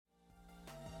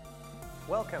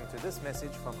Welcome to this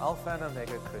message from Alpha and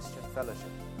Omega Christian Fellowship.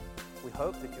 We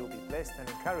hope that you'll be blessed and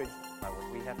encouraged by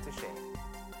what we have to share.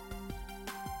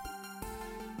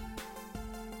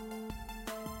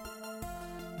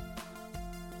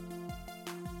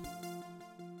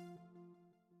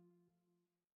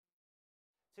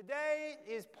 Today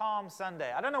is Palm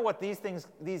Sunday. I don't know what these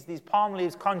palm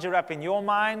leaves conjure up in your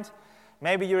mind.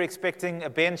 Maybe you're expecting a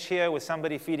bench here with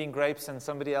somebody feeding grapes and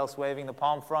somebody else waving the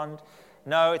palm frond.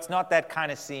 No, it's not that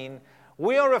kind of scene.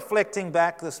 We are reflecting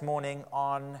back this morning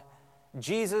on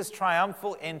Jesus'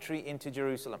 triumphal entry into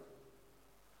Jerusalem.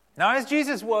 Now, as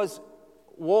Jesus was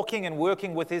walking and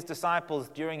working with his disciples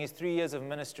during his 3 years of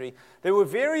ministry, there were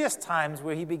various times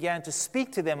where he began to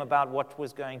speak to them about what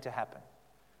was going to happen,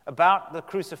 about the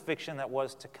crucifixion that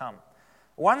was to come.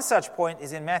 One such point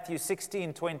is in Matthew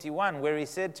 16:21, where he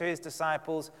said to his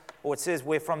disciples, or it says,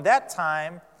 where from that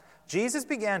time Jesus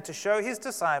began to show his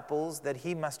disciples that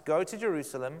he must go to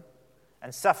Jerusalem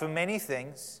and suffer many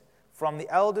things from the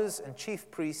elders and chief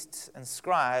priests and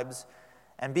scribes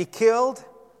and be killed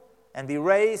and be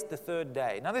raised the third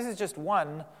day. Now, this is just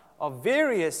one of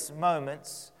various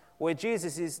moments where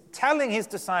Jesus is telling his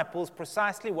disciples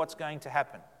precisely what's going to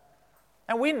happen.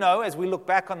 And we know, as we look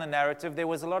back on the narrative, there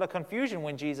was a lot of confusion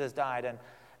when Jesus died and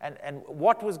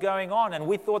what was going on. And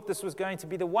we thought this was going to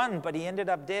be the one, but he ended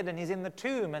up dead and he's in the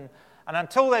tomb. And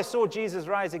until they saw Jesus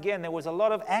rise again, there was a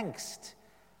lot of angst,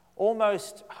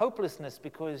 almost hopelessness,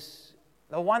 because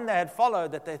the one they had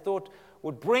followed that they thought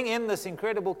would bring in this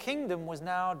incredible kingdom was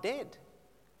now dead.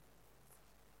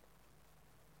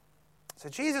 So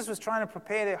Jesus was trying to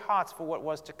prepare their hearts for what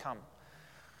was to come.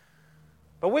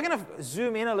 But we're going to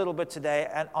zoom in a little bit today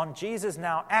on Jesus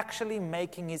now actually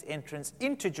making his entrance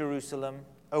into Jerusalem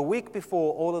a week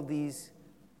before all of these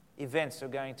events are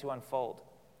going to unfold.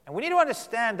 And we need to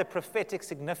understand the prophetic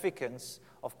significance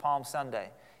of Palm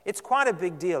Sunday. It's quite a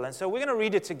big deal. And so we're going to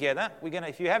read it together.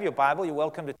 If you have your Bible, you're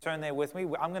welcome to turn there with me.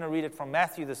 I'm going to read it from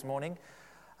Matthew this morning.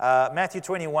 Matthew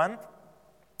 21,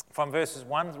 from verses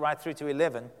 1 right through to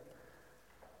 11.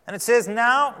 And it says,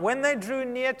 now, when they drew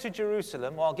near to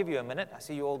Jerusalem, well, I'll give you a minute. I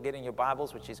see you all getting your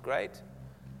Bibles, which is great.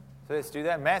 So let's do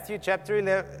that. Matthew chapter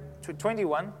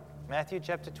 21. Matthew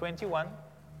chapter 21.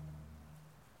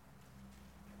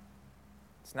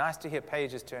 It's nice to hear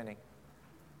pages turning,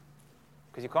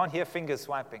 because you can't hear fingers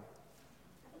swiping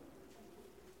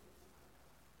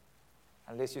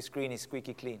unless your screen is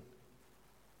squeaky clean.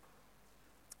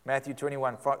 Matthew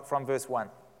 21, from verse 1.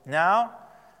 Now,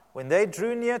 when they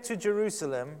drew near to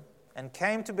Jerusalem and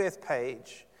came to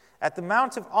Bethphage at the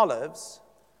Mount of Olives,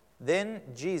 then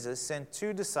Jesus sent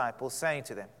 2 disciples, saying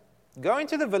to them, go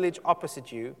into the village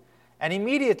opposite you, and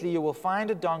immediately you will find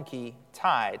a donkey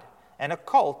tied and a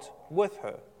colt with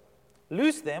her.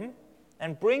 Loose them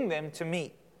and bring them to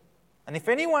me. And if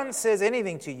anyone says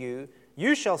anything to you,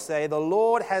 you shall say, the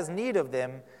Lord has need of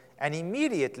them, and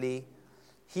immediately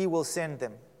he will send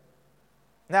them.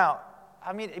 Now,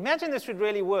 imagine this would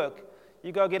really work.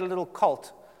 You go get a little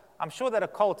colt. I'm sure that a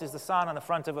colt is the sign on the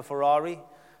front of a Ferrari.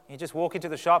 You just walk into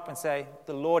the shop and say,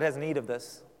 the Lord has need of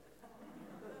this.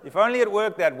 If only it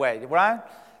worked that way, right?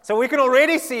 So we can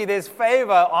already see there's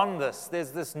favor on this.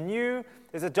 There's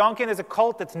a donkey and there's a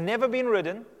colt that's never been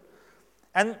ridden.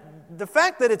 And the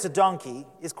fact that it's a donkey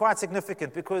is quite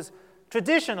significant, because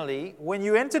traditionally, when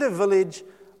you entered a village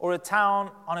or a town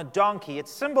on a donkey, it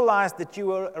symbolized that you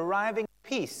were arriving in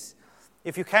peace.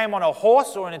 If you came on a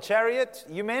horse or in a chariot,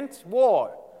 you meant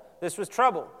war. This was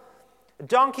trouble. A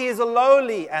donkey is a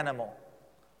lowly animal,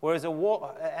 whereas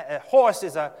a horse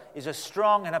is a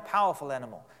strong and a powerful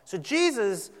animal. So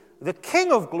Jesus, the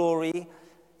King of glory,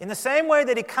 in the same way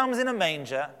that he comes in a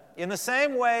manger, in the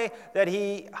same way that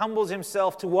he humbles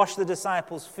himself to wash the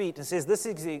disciples' feet and says, this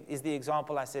is the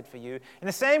example I set for you, in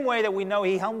the same way that we know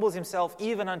he humbles himself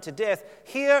even unto death,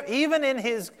 here, even in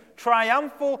his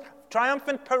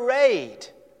triumphant parade,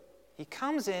 he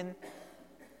comes in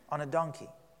on a donkey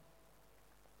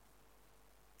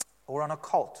or on a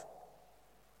colt.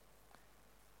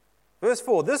 Verse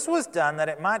 4, this was done that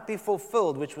it might be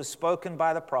fulfilled which was spoken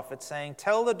by the prophet, saying,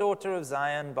 tell the daughter of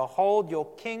Zion, behold, your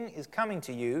king is coming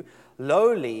to you,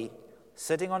 lowly,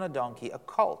 sitting on a donkey, a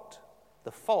colt,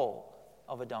 the foal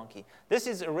of a donkey. This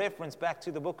is a reference back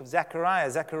to the book of Zechariah.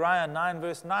 Zechariah 9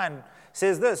 verse 9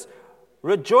 says this,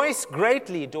 rejoice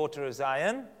greatly, daughter of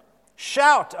Zion.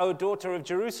 Shout, O daughter of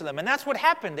Jerusalem. And that's what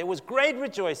happened. There was great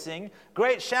rejoicing,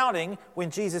 great shouting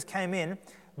when Jesus came in.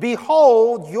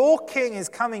 Behold, your king is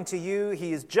coming to you.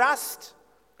 He is just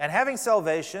and having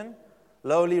salvation,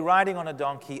 lowly, riding on a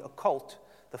donkey, a colt,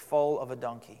 the foal of a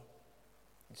donkey.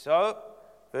 So,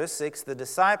 verse 6, the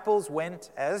disciples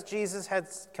went as Jesus had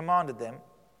commanded them,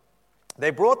 They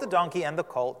brought the donkey and the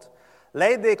colt,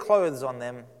 laid their clothes on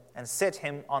them, and set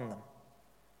him on them.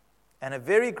 And a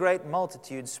very great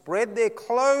multitude spread their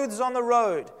clothes on the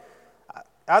road.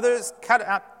 Others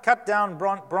cut down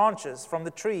branches from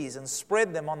the trees and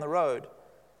spread them on the road.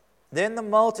 Then the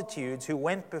multitudes who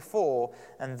went before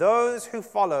and those who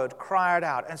followed cried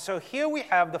out. And so here we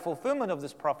have the fulfillment of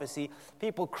this prophecy,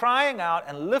 people crying out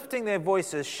and lifting their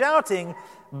voices, shouting,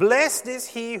 "Blessed is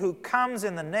he who comes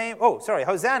in the name,"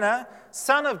 Hosanna,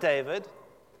 Son of David.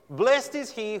 Blessed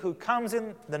is he who comes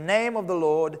in the name of the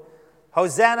Lord.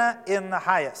 Hosanna in the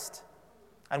highest.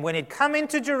 And when he'd come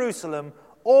into Jerusalem,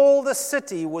 all the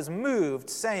city was moved,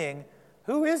 saying,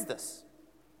 "Who is this?"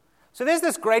 So there's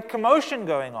this great commotion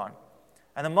going on.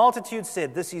 And the multitude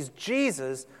said, "This is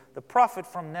Jesus, the prophet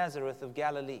from Nazareth of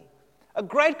Galilee." A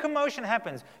great commotion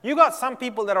happens. You got some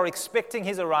people that are expecting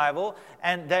his arrival,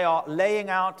 and they are laying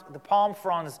out the palm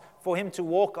fronds for him to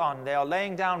walk on. They are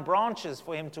laying down branches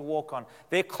for him to walk on.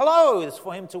 Their clothes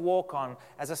for him to walk on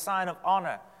as a sign of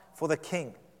honor for the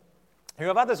king. You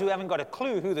have others who haven't got a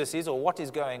clue who this is or what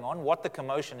is going on, what the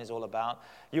commotion is all about.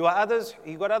 You've got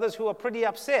others who are pretty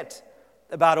upset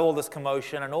about all this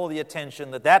commotion and all the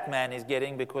attention that man is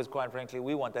getting, because quite frankly,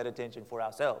 we want that attention for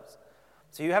ourselves.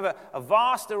 So you have a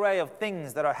vast array of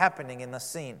things that are happening in the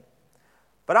scene.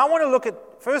 But I want to look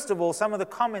at, first of all, some of the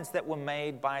comments that were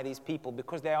made by these people,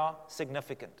 because they are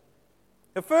significant.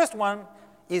 The first one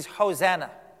is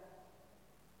Hosanna.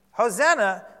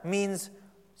 Hosanna means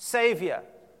Savior.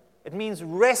 It means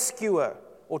rescuer,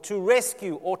 or to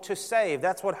rescue, or to save.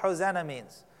 That's what Hosanna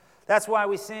means. That's why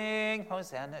we sing,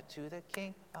 "Hosanna to the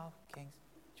King of Kings."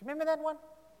 Do you remember that one?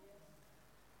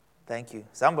 Thank you.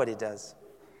 Somebody does.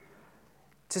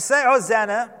 To say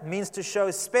Hosanna means to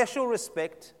show special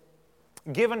respect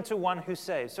given to one who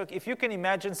saves. So if you can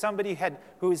imagine somebody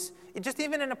who's, just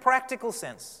even in a practical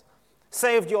sense,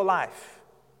 saved your life,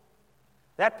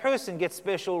 that person gets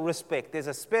special respect. There's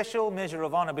a special measure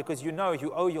of honor because you know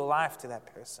you owe your life to that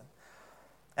person.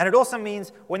 And it also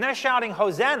means when they're shouting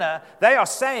Hosanna, they are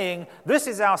saying, this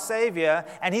is our Savior,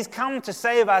 and He's come to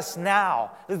save us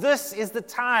now. This is the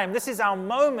time. This is our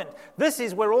moment. This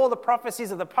is where all the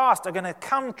prophecies of the past are going to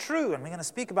come true, and we're going to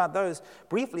speak about those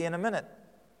briefly in a minute.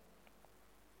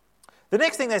 The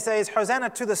next thing they say is Hosanna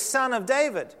to the Son of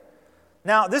David.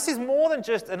 Now, this is more than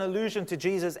just an allusion to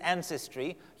Jesus'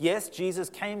 ancestry. Yes, Jesus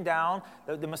came down.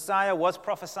 The Messiah was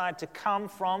prophesied to come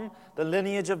from the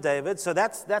lineage of David. So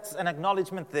that's an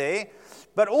acknowledgement there.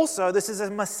 But also, this is a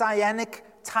messianic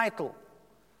title.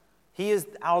 He is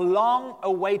our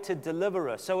long-awaited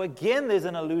deliverer. So again, there's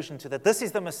an allusion to that. This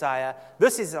is the Messiah.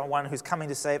 This is the one who's coming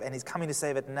to save, and He's coming to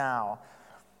save it now.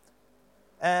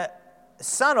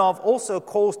 Son of also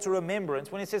calls to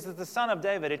remembrance. When he says it's the Son of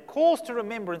David, it calls to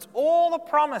remembrance all the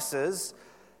promises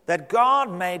that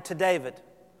God made to David,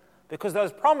 because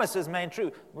those promises remain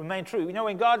true. You know,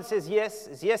 when God says yes,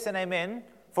 it's yes and amen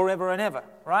forever and ever,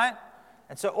 right?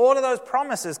 And so all of those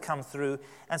promises come through,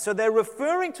 and so they're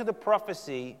referring to the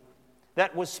prophecy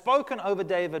that was spoken over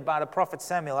David by the prophet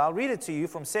Samuel. I'll read it to you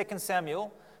from 2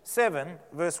 Samuel 7,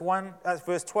 verse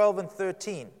 12 and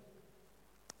 13.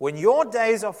 When your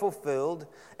days are fulfilled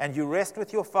and you rest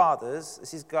with your fathers,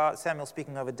 this is Samuel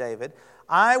speaking over David,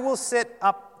 I will set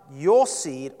up your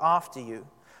seed after you,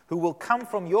 who will come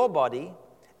from your body,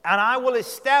 and I will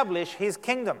establish his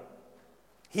kingdom.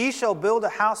 He shall build a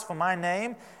house for my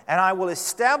name, and I will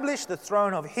establish the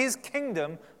throne of his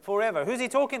kingdom forever. Who's he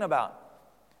talking about?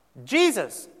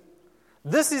 Jesus.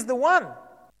 This is the one.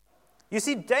 You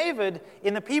see, David,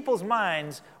 in the people's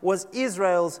minds, was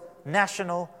Israel's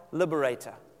national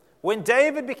liberator. When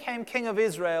David became king of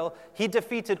Israel, he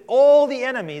defeated all the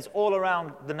enemies all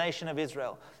around the nation of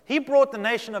Israel. He brought the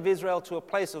nation of Israel to a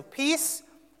place of peace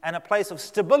and a place of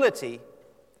stability,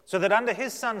 so that under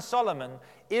his son Solomon,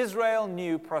 Israel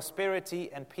knew prosperity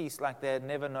and peace like they had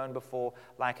never known before,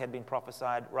 like had been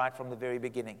prophesied right from the very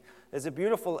beginning. There's a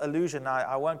beautiful allusion,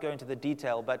 I won't go into the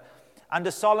detail, but under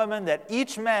Solomon, that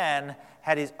each man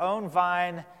had his own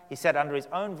vine. He sat under his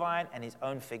own vine and his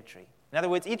own fig tree. In other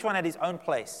words, each one had his own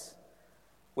place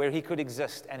where he could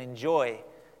exist and enjoy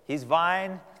his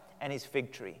vine and his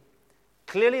fig tree.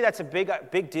 Clearly, that's a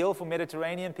big deal for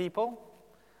Mediterranean people,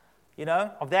 you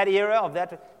know, of that era,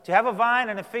 to have a vine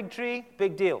and a fig tree,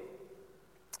 big deal.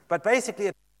 But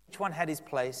basically, each one had his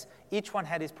place, each one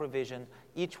had his provision,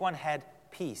 each one had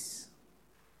peace.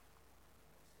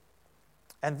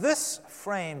 And this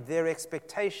framed their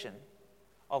expectation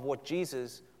of what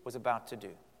Jesus was about to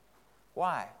do.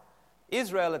 Why?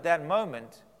 Israel at that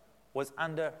moment was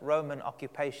under Roman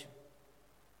occupation.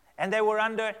 And they were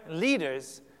under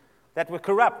leaders that were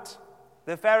corrupt.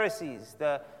 The Pharisees,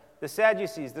 the the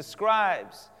Sadducees, the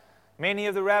scribes, many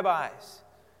of the rabbis.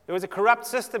 There was a corrupt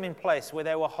system in place where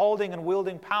they were holding and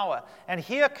wielding power. And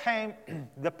here came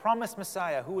the promised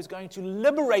Messiah who was going to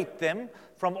liberate them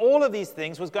from all of these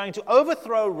things, was going to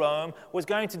overthrow Rome, was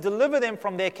going to deliver them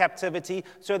from their captivity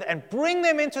and bring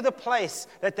them into the place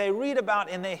that they read about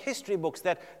in their history books,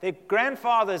 that their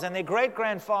grandfathers and their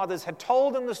great-grandfathers had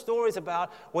told them the stories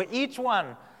about, where each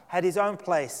one had his own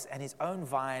place and his own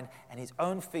vine and his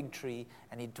own fig tree,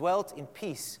 and he dwelt in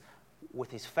peace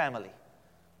with his family.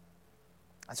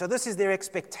 And so this is their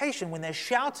expectation when they're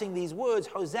shouting these words,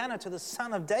 Hosanna to the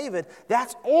Son of David.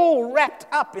 That's all wrapped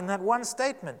up in that one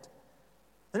statement.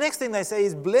 The next thing they say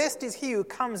is, blessed is he who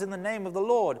comes in the name of the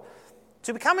Lord.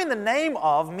 To come in the name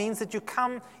of means that you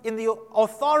come in the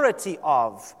authority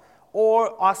of,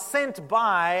 or are sent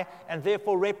by, and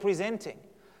therefore representing.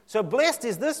 So blessed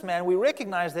is this man. We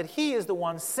recognize that he is the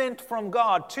one sent from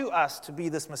God to us to be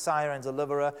this Messiah and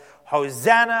deliverer.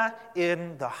 Hosanna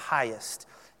in the highest.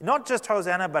 Not just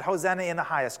Hosanna, but Hosanna in the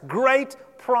highest. Great,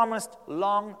 promised,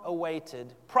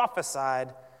 long-awaited,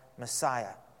 prophesied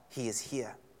Messiah. He is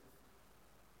here.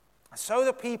 So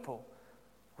the people,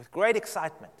 with great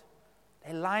excitement,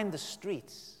 they lined the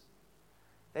streets.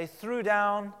 They threw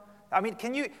down...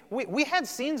 we had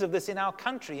scenes of this in our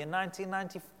country in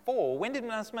 1994. When did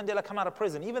Nelson Mandela come out of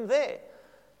prison? Even there.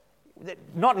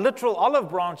 Not literal olive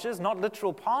branches, not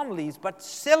literal palm leaves, but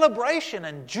celebration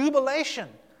and jubilation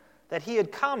that he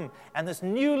had come, and this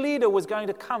new leader was going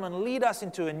to come and lead us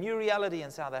into a new reality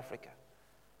in South Africa.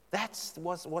 That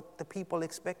was what the people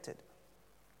expected.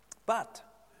 But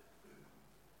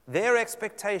their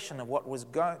expectation of what was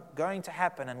going to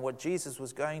happen and what Jesus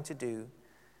was going to do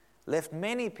left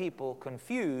many people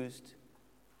confused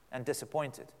and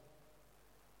disappointed.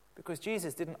 Because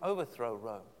Jesus didn't overthrow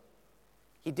Rome.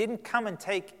 He didn't come and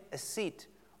take a seat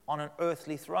on an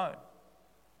earthly throne.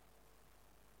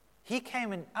 He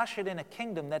came and ushered in a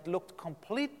kingdom that looked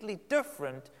completely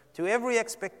different to every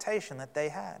expectation that they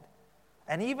had.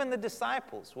 And even the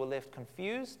disciples were left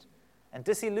confused and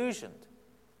disillusioned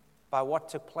by what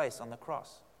took place on the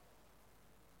cross.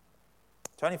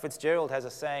 Tony Fitzgerald has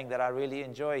a saying that I really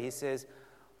enjoy. He says,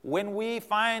 when we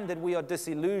find that we are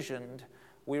disillusioned,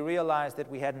 we realize that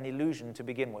we had an illusion to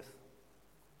begin with.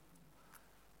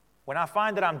 When I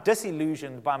find that I'm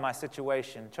disillusioned by my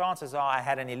situation, chances are I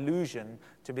had an illusion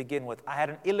to begin with. I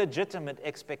had an illegitimate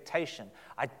expectation.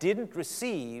 I didn't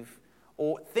receive,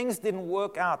 or things didn't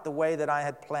work out the way that I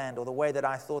had planned or the way that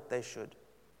I thought they should.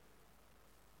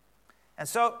 And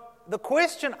so the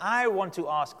question I want to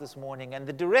ask this morning, and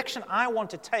the direction I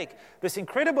want to take this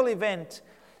incredible event,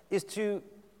 is to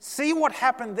see what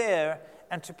happened there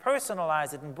and to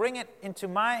personalize it and bring it into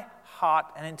my heart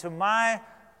and into my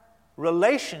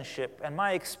relationship and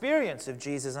my experience of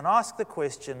Jesus, and ask the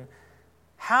question,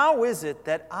 how is it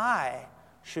that I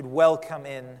should welcome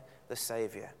in the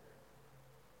Savior?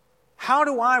 How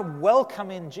do I welcome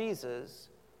in Jesus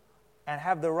and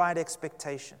have the right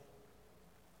expectation?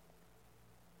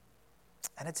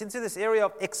 And it's into this area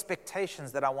of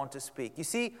expectations that I want to speak. You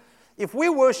see, if we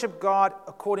worship God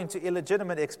according to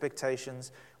illegitimate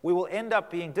expectations, we will end up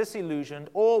being disillusioned,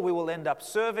 or we will end up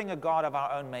serving a God of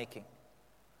our own making.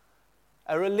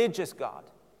 A religious God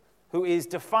who is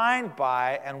defined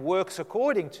by and works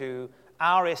according to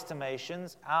our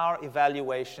estimations, our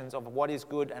evaluations of what is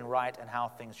good and right and how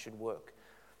things should work.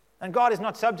 And God is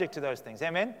not subject to those things.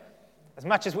 Amen? As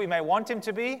much as we may want him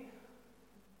to be,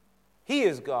 he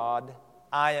is God,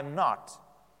 I am not.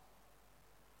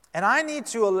 And I need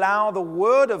to allow the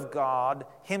Word of God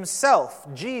himself,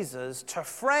 Jesus, to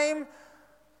frame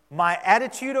my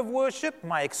attitude of worship,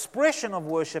 my expression of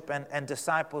worship and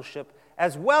discipleship,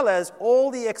 as well as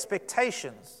all the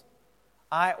expectations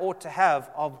I ought to have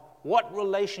of what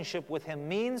relationship with him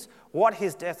means, what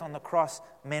his death on the cross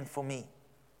meant for me.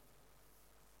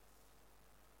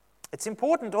 It's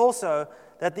important also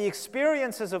that the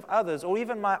experiences of others, or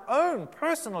even my own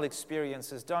personal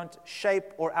experiences, don't shape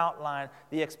or outline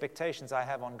the expectations I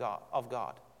have of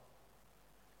God.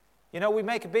 You know, we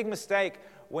make a big mistake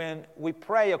when we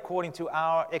pray according to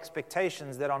our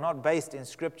expectations that are not based in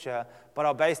Scripture, but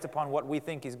are based upon what we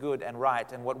think is good and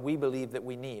right and what we believe that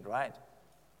we need, right?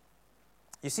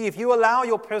 You see, if you allow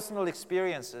your personal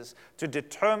experiences to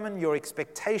determine your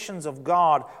expectations of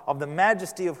God, of the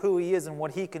majesty of who he is and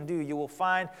what he can do, you will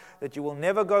find that you will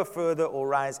never go further or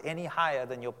rise any higher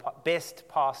than your best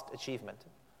past achievement.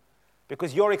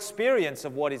 Because your experience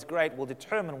of what is great will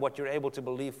determine what you're able to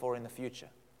believe for in the future.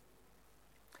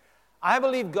 I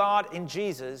believe God in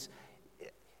Jesus.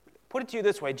 Put it to you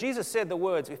this way. Jesus said the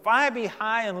words, if I be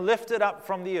high and lifted up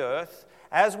from the earth,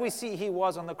 as we see he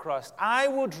was on the cross. I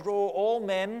will draw all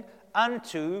men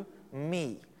unto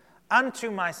me,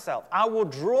 unto myself. I will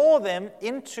draw them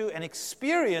into an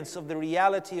experience of the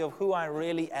reality of who I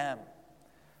really am.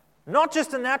 Not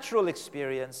just a natural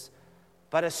experience,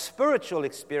 but a spiritual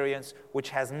experience which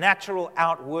has natural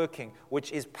outworking,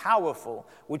 which is powerful,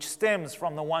 which stems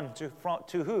from the one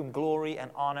to whom glory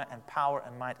and honor and power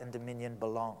and might and dominion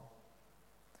belong.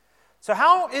 So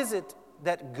how is it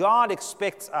that God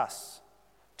expects us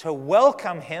to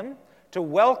welcome him, to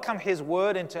welcome his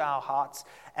word into our hearts?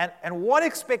 And what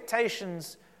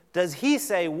expectations does he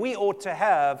say we ought to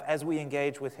have as we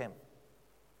engage with him?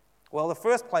 Well, the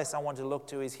first place I want to look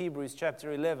to is Hebrews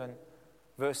chapter 11,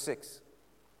 verse 6.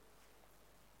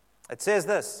 It says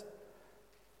this,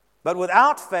 "But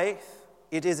without faith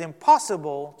it is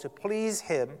impossible to please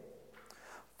him,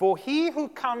 for he who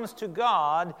comes to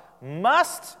God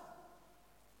must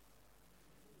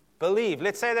believe."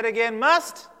 Let's say that again.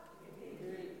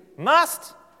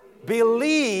 Must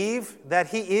believe that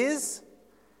he is.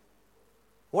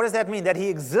 What does that mean? That he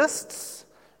exists,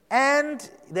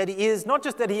 and that he is, not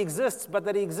just that he exists, but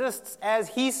that he exists as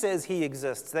he says he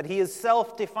exists, that he is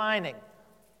self-defining,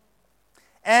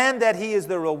 and that he is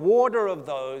the rewarder of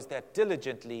those that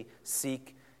diligently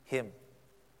seek him.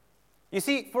 You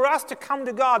see, for us to come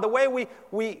to God, the way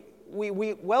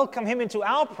we welcome him into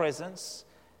our presence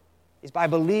is by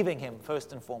believing him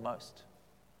first and foremost.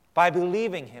 By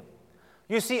believing him.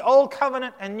 You see, Old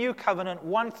Covenant and New Covenant,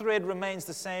 one thread remains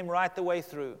the same right the way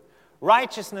through.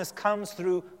 Righteousness comes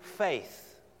through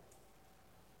faith.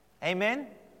 Amen?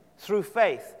 Through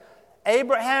faith.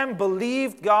 Abraham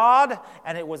believed God,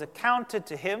 and it was accounted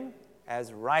to him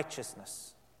as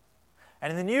righteousness.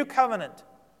 And in the New Covenant,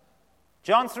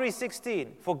 John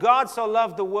 3:16, "For God so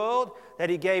loved the world that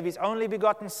he gave his only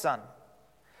begotten Son,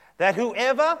 that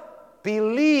whoever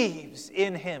believes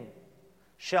in him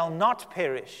shall not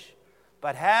perish,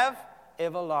 but have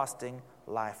everlasting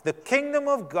life." The kingdom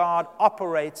of God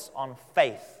operates on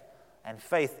faith, and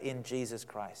faith in Jesus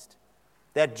Christ.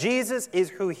 That Jesus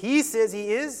is who he says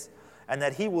he is, and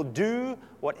that he will do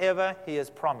whatever he has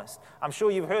promised. I'm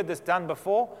sure you've heard this done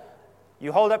before.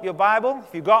 You hold up your Bible.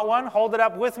 If you've got one, hold it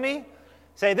up with me.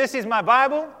 Say, "This is my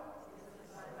Bible.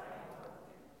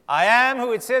 I am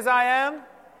who it says I am.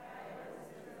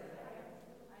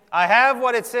 I have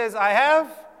what it says I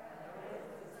have.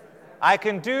 I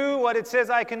can do what it says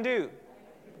I can do."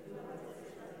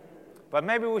 But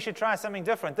maybe we should try something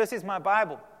different. This is my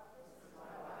Bible.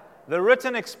 The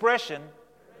written expression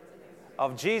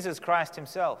of Jesus Christ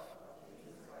himself.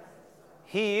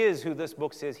 He is who this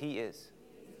book says he is.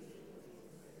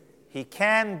 He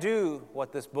can do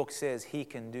what this book says he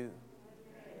can do.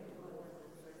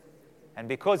 And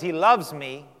because he loves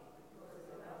me,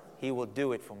 he will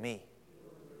do it for me.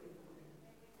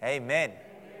 Amen.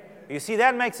 You see,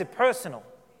 that makes it personal.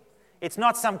 It's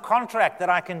not some contract that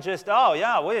I can just,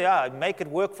 make it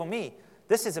work for me.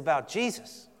 This is about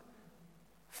Jesus.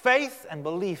 Faith and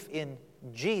belief in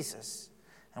Jesus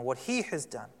and what he has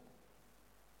done.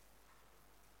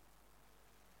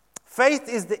 Faith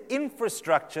is the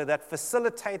infrastructure that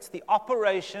facilitates the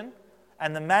operation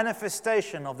and the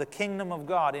manifestation of the kingdom of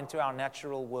God into our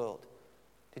natural world.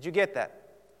 Did you get that?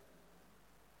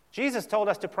 Jesus told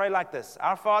us to pray like this: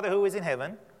 "Our Father who is in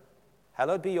heaven,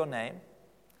 hallowed be your name.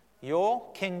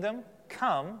 Your kingdom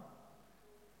come.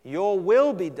 Your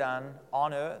will be done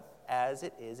on earth as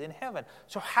it is in heaven."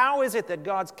 So how is it that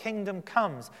God's kingdom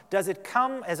comes? Does it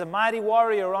come as a mighty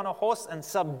warrior on a horse and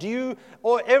subdue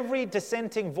or every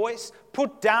dissenting voice,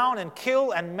 put down and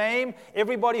kill and maim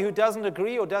everybody who doesn't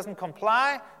agree or doesn't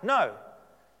comply? No.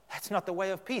 That's not the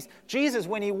way of peace. Jesus,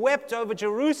 when he wept over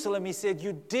Jerusalem, he said,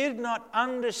 "You did not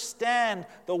understand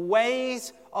the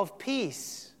ways of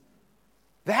peace."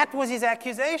 That was his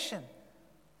accusation.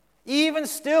 Even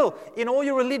still, in all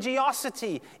your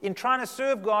religiosity, in trying to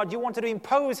serve God, you wanted to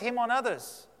impose him on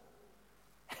others.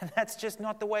 And that's just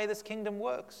not the way this kingdom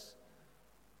works.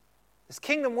 This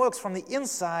kingdom works from the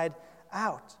inside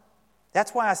out.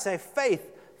 That's why I say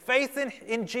faith. Faith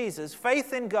in Jesus,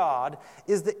 faith in God,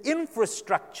 is the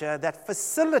infrastructure that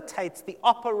facilitates the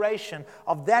operation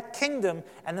of that kingdom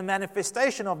and the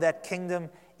manifestation of that kingdom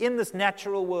in this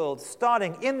natural world,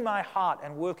 starting in my heart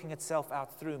and working itself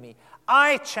out through me.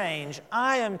 I change,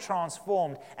 I am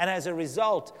transformed, and as a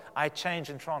result, I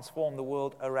change and transform the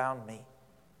world around me.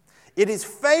 It is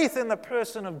faith in the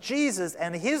person of Jesus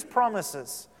and his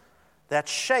promises that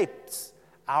shapes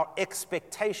our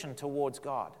expectation towards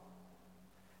God.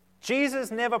 Jesus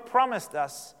never promised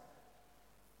us,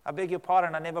 I beg your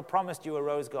pardon, I never promised you a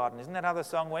rose garden. Isn't that how the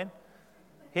song went?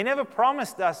 He never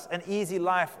promised us an easy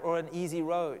life or an easy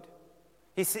road.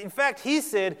 In fact, he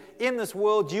said, in this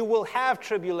world you will have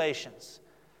tribulations.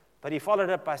 But he followed it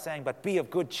up by saying, but be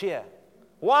of good cheer.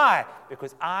 Why?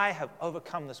 Because I have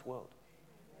overcome this world.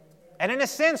 And in a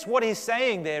sense, what he's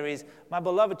saying there is, my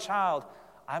beloved child,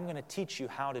 I'm going to teach you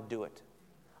how to do it.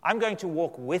 I'm going to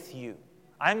walk with you.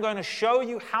 I'm going to show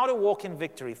you how to walk in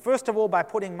victory. First of all, by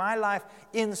putting my life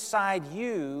inside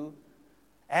you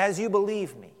as you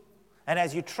believe me and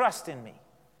as you trust in me.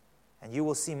 And you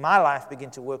will see my life begin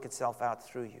to work itself out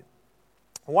through you.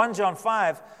 1 John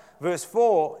 5, verse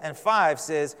 4 and 5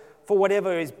 says, for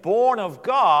whatever is born of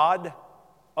God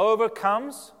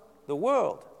overcomes the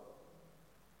world.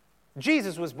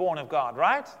 Jesus was born of God,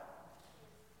 right?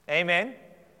 Amen.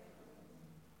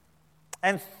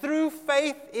 And through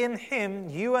faith in him,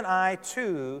 you and I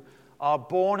too are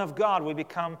born of God. We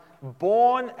become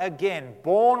born again,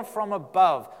 born from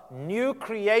above, new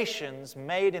creations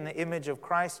made in the image of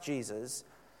Christ Jesus,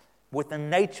 with the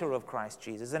nature of Christ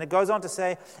Jesus. And it goes on to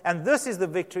say, and this is the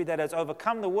victory that has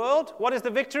overcome the world. What is the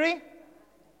victory?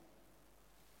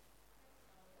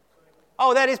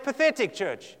 Oh, that is pathetic,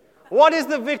 church. What is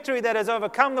the victory that has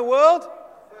overcome the world?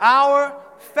 Our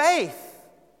faith.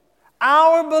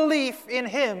 Our belief in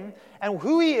him and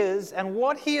who he is and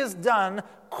what he has done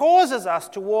causes us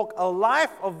to walk a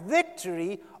life of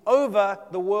victory over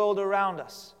the world around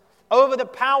us, over the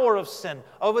power of sin,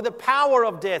 over the power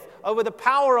of death, over the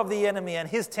power of the enemy and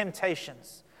his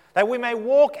temptations, that we may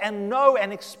walk and know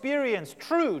and experience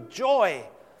true joy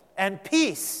and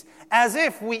peace as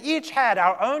if we each had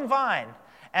our own vine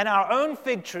and our own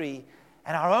fig tree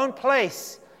and our own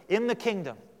place in the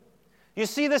kingdom. You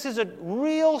see, this is a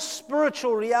real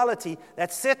spiritual reality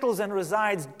that settles and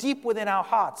resides deep within our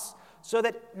hearts, so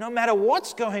that no matter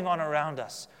what's going on around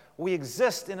us, we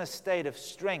exist in a state of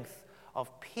strength,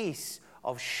 of peace,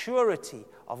 of surety,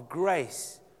 of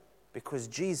grace, because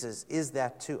Jesus is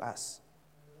that to us.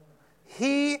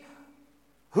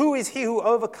 Who is he who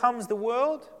overcomes the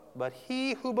world? But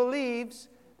he who believes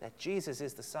that Jesus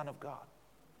is the Son of God.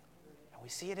 And we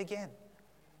see it again.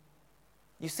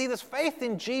 You see, this faith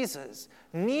in Jesus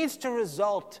needs to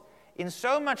result in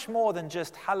so much more than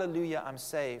just, hallelujah, I'm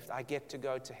saved, I get to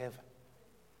go to heaven.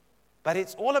 But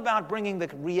it's all about bringing the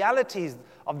realities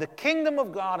of the kingdom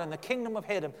of God and the kingdom of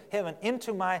heaven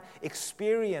into my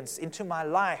experience, into my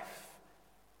life,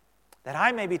 that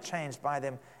I may be changed by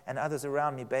them and others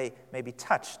around me may be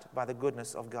touched by the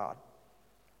goodness of God.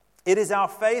 It is our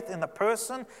faith in the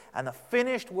person and the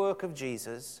finished work of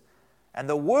Jesus and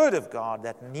the Word of God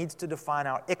that needs to define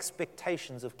our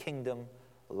expectations of kingdom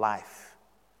life.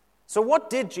 So what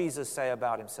did Jesus say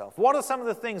about himself? What are some of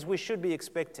the things we should be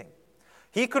expecting?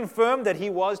 He confirmed that he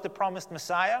was the promised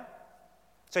Messiah.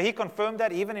 So he confirmed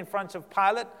that even in front of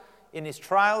Pilate. In his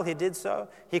trial, he did so.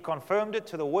 He confirmed it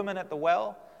to the woman at the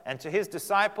well and to his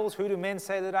disciples. Who do men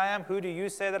say that I am? Who do you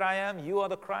say that I am? You are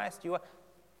the Christ. You are.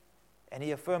 And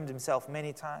he affirmed himself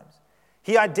many times.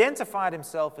 He identified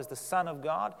himself as the Son of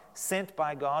God, sent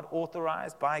by God,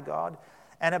 authorized by God.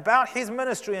 And about his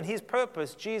ministry and his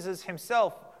purpose, Jesus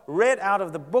himself read out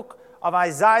of the book of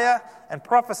Isaiah and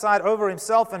prophesied over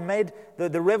himself and made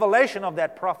the revelation of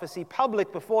that prophecy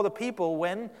public before the people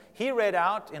when he read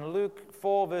out in Luke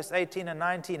 4, verse 18 and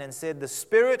 19 and said, the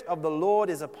Spirit of the Lord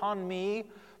is upon me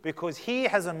because he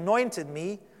has anointed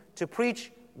me to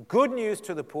preach good news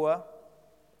to the poor.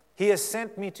 He has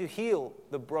sent me to heal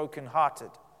the brokenhearted,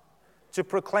 to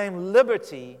proclaim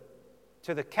liberty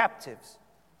to the captives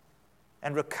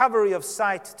and recovery of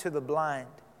sight to the blind,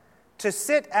 to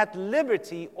set at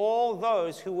liberty all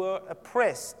those who are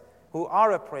oppressed,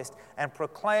 and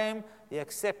proclaim the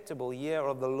acceptable year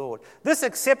of the Lord. This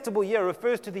acceptable year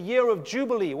refers to the year of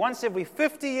Jubilee. Once every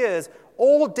 50 years,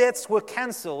 all debts were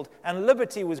canceled and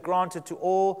liberty was granted to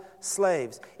all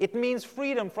slaves. It means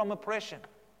freedom from oppression.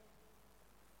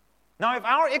 Now, if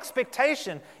our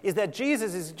expectation is that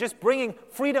Jesus is just bringing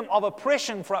freedom of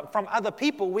oppression from other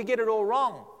people, we get it all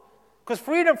wrong. Because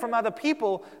freedom from other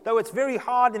people, though it's very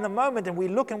hard in the moment and we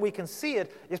look and we can see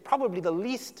it, is probably the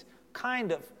least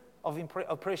kind of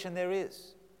oppression there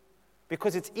is.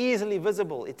 Because it's easily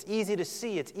visible, it's easy to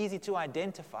see, it's easy to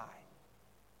identify.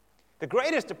 The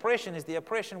greatest oppression is the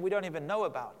oppression we don't even know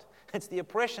about. It's the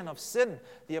oppression of sin,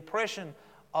 the oppression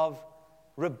of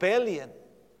rebellion.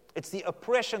 It's the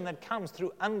oppression that comes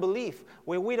through unbelief,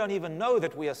 where we don't even know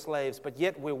that we are slaves, but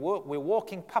yet we're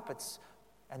walking puppets,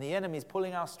 and the enemy's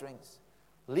pulling our strings,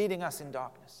 leading us in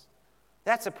darkness.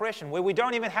 That's oppression, where we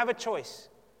don't even have a choice.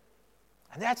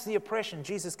 And that's the oppression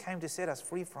Jesus came to set us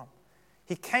free from.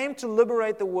 He came to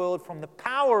liberate the world from the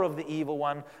power of the evil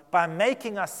one by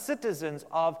making us citizens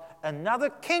of another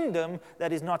kingdom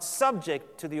that is not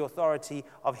subject to the authority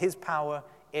of his power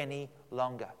any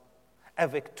longer. A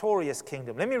victorious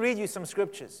kingdom. Let me read you some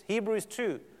scriptures. Hebrews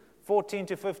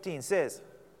 2:14-15 says,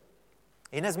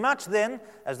 "Inasmuch then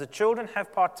as the children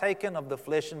have partaken of the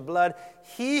flesh and blood,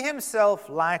 he himself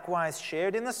likewise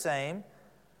shared in the same,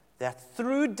 that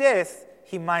through death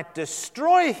he might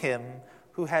destroy him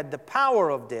who had the power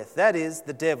of death, that is,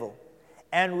 the devil,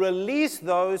 and release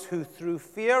those who through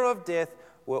fear of death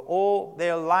were all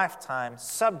their lifetime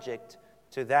subject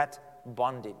to that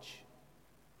bondage."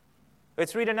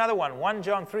 Let's read another one. 1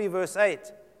 John 3 verse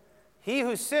 8. "He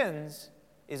who sins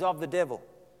is of the devil,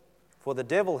 for the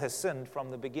devil has sinned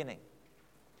from the beginning.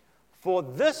 For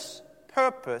this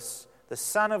purpose the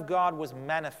Son of God was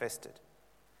manifested,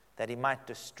 that he might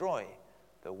destroy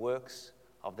the works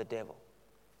of the devil."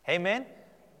 Amen?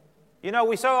 You know,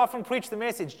 we so often preach the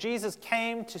message, Jesus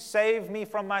came to save me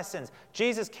from my sins.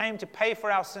 Jesus came to pay for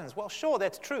our sins. Well, sure,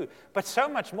 that's true, but so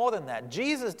much more than that.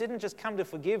 Jesus didn't just come to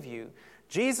forgive you.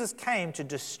 Jesus came to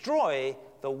destroy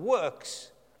the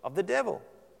works of the devil.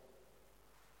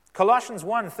 Colossians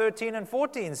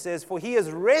 1:13-14 says, "For he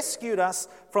has rescued us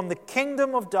from the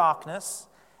kingdom of darkness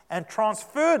and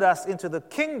transferred us into the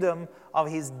kingdom of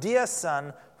his dear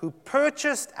Son, who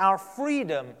purchased our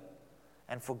freedom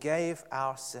and forgave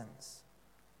our sins."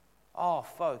 Oh,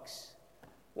 folks,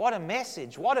 what a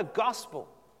message, what a gospel.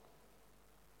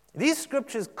 These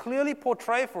scriptures clearly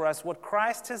portray for us what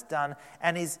Christ has done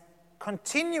and is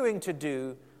continuing to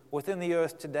do within the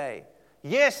earth today.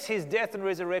 Yes, his death and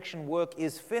resurrection work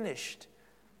is finished,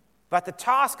 but the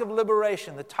task of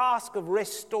liberation, the task of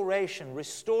restoration,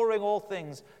 restoring all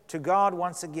things to God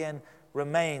once again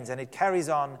remains, and it carries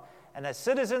on. And as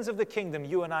citizens of the kingdom,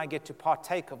 you and I get to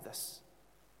partake of this.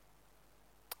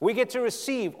 We get to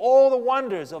receive all the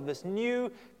wonders of this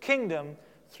new kingdom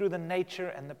through the nature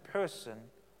and the person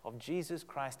of Jesus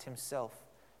Christ himself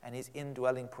and his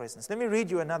indwelling presence. Let me read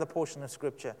you another portion of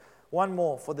Scripture. One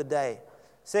more for the day.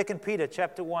 2 Peter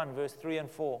chapter 1, verse 3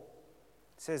 and 4.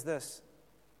 It says this,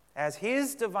 "As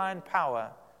his divine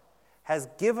power has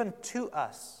given to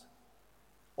us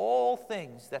all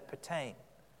things that pertain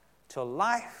to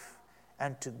life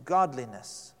and to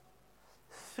godliness,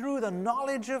 through the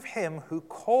knowledge of him who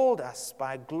called us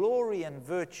by glory and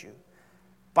virtue,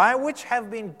 by which have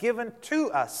been given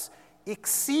to us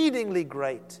exceedingly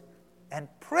great and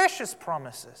precious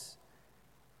promises,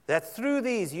 that through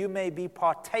these you may be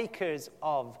partakers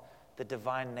of the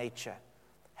divine nature,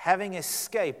 having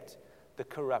escaped the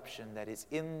corruption that is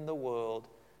in the world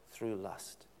through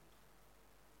lust."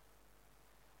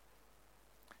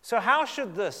 So how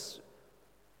should this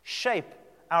shape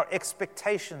our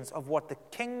expectations of what the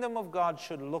kingdom of God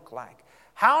should look like?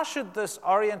 How should this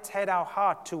orientate our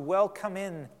heart to welcome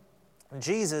in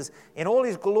Jesus in all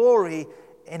his glory,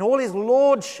 in all his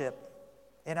lordship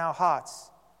in our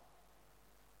hearts?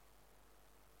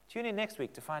 Tune in next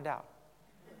week to find out.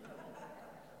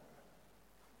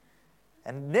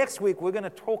 And next week we're going to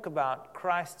talk about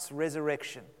Christ's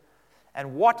resurrection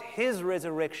and what his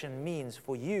resurrection means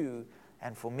for you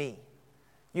and for me.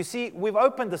 You see, we've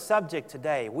opened the subject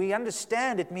today. We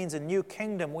understand it means a new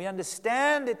kingdom. We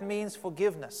understand it means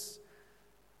forgiveness.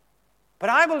 But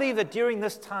I believe that during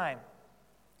this time,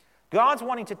 God's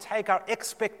wanting to take our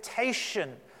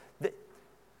expectation,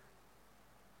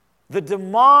 the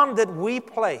demand that we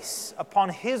place upon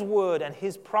his word and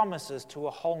his promises to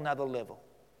a whole nother level.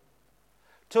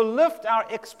 To lift our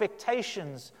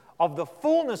expectations of the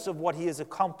fullness of what he has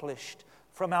accomplished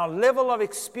from our level of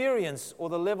experience or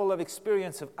the level of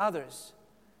experience of others,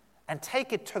 and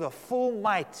take it to the full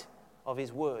might of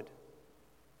his word.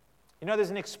 You know, there's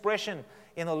an expression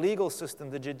in the legal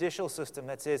system, the judicial system,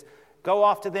 that says, "Go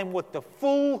after them with the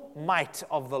full might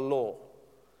of the law."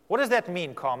 What does that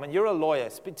mean, Carmen? You're a lawyer.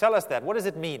 Tell us that. What does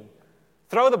it mean?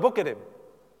 Throw the book at him.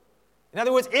 In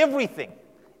other words, everything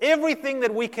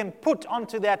that we can put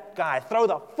onto that guy, throw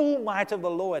the full might of the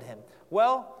law at him.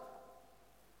 Well,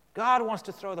 God wants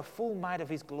to throw the full might of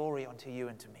his glory onto you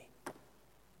and to me.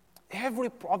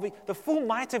 The full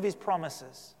might of his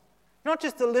promises. Not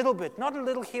just a little bit, not a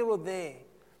little here or there,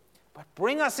 but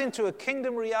bring us into a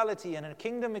kingdom reality and a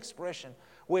kingdom expression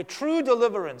where true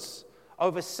deliverance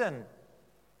over sin,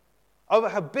 over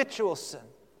habitual sin,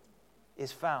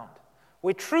 is found.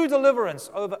 Where true deliverance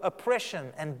over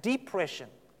oppression and depression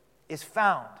is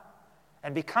found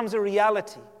and becomes a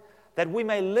reality, that we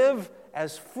may live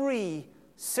as free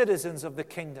citizens of the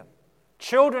kingdom,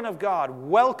 children of God,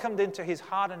 welcomed into his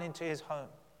heart and into his home.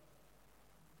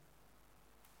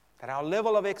 That our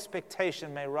level of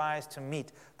expectation may rise to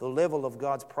meet the level of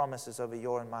God's promises over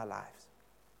your and my lives.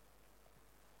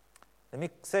 Let me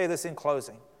say this in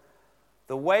closing.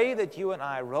 The way that you and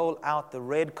I roll out the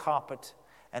red carpet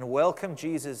and welcome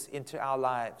Jesus into our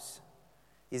lives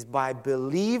is by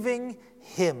believing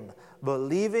Him,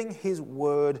 believing His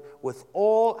word with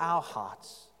all our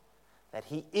hearts, that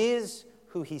He is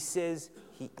who He says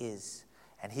He is,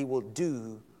 and He will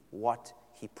do what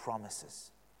He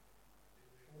promises,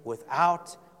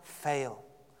 without fail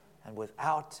and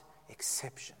without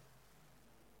exception.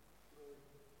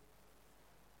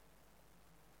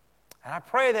 And I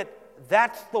pray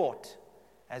that thought,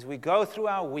 as we go through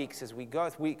our weeks, as we go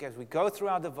through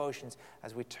our devotions,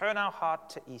 as we turn our heart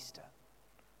to Easter,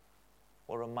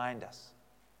 will remind us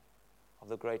of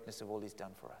the greatness of all He's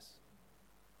done for us.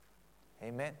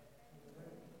 Amen.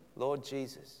 Lord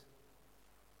Jesus,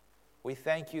 we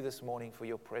thank You this morning for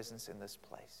Your presence in this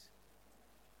place.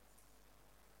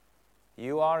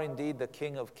 You are indeed the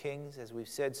King of Kings, as we've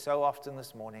said so often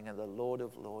this morning, and the Lord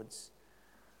of Lords.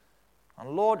 And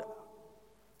Lord,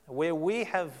 where we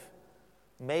have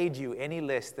made You any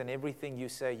less than everything You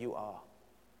say You are,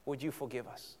 would You forgive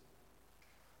us?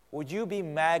 Would You be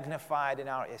magnified in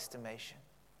our estimation?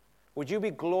 Would You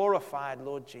be glorified,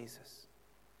 Lord Jesus?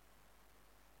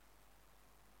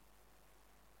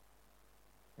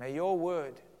 May Your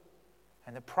word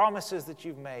and the promises that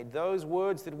You've made, those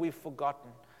words that we've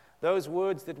forgotten, those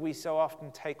words that we so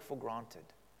often take for granted,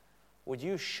 would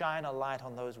You shine a light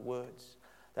on those words,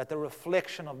 that the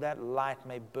reflection of that light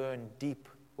may burn deep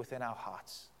within our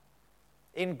hearts.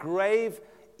 Engrave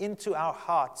into our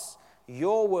hearts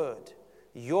Your word,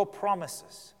 Your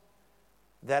promises,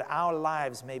 that our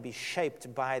lives may be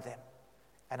shaped by them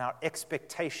and our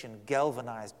expectation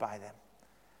galvanized by them.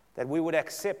 That we would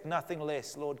accept nothing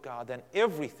less, Lord God, than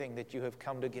everything that You have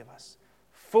come to give us.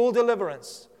 Full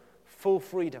deliverance, full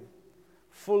freedom,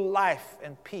 full life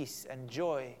and peace and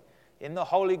joy in the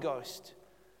Holy Ghost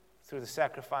through the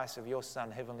sacrifice of Your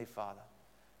Son, Heavenly Father,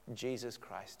 Jesus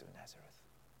Christ of Nazareth.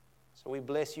 So we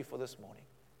bless You for this morning.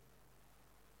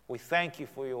 We thank You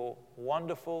for Your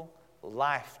wonderful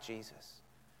life, Jesus,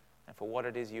 and for what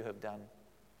it is You have done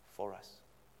for us.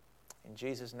 In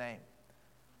Jesus' name,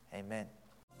 amen.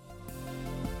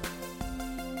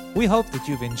 We hope that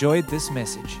you've enjoyed this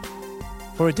message.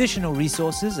 For additional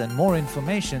resources and more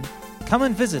information, come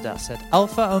and visit us at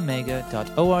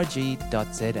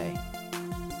alphaomega.org.za.